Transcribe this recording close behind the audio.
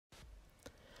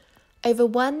Over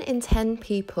 1 in 10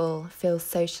 people feel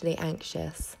socially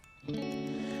anxious.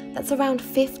 That's around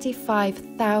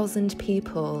 55,000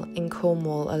 people in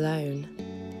Cornwall alone.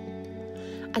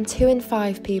 And 2 in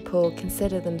 5 people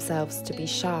consider themselves to be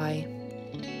shy.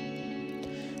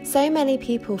 So many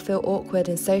people feel awkward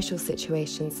in social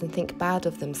situations and think bad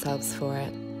of themselves for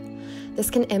it. This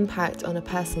can impact on a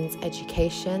person's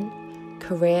education,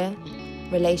 career,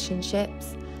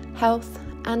 relationships, health,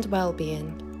 and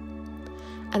well-being.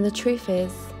 And the truth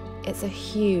is, it's a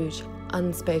huge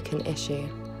unspoken issue.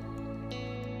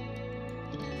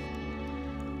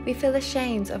 We feel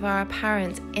ashamed of our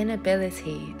apparent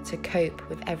inability to cope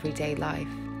with everyday life.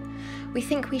 We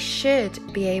think we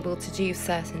should be able to do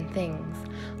certain things,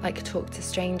 like talk to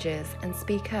strangers and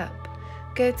speak up,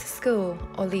 go to school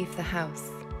or leave the house,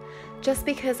 just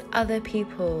because other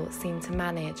people seem to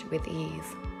manage with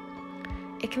ease.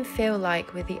 It can feel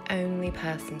like we're the only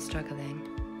person struggling.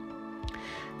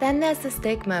 Then there's the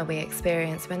stigma we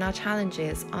experience when our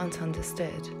challenges aren't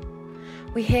understood.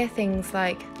 We hear things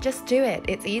like, just do it,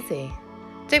 it's easy.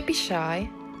 Don't be shy.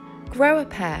 Grow a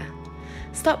pair.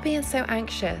 Stop being so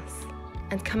anxious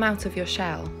and come out of your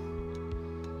shell.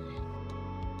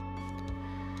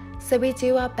 So we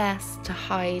do our best to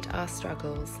hide our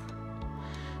struggles,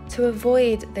 to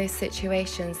avoid those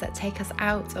situations that take us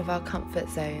out of our comfort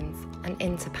zones and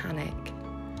into panic.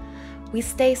 We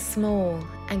stay small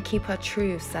and keep our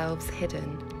true selves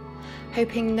hidden,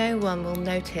 hoping no one will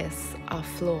notice our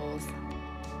flaws.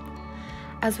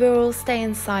 As we're all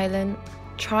staying silent,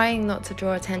 trying not to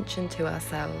draw attention to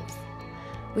ourselves,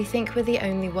 we think we're the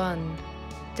only one,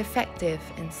 defective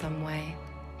in some way.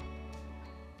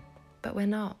 But we're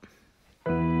not.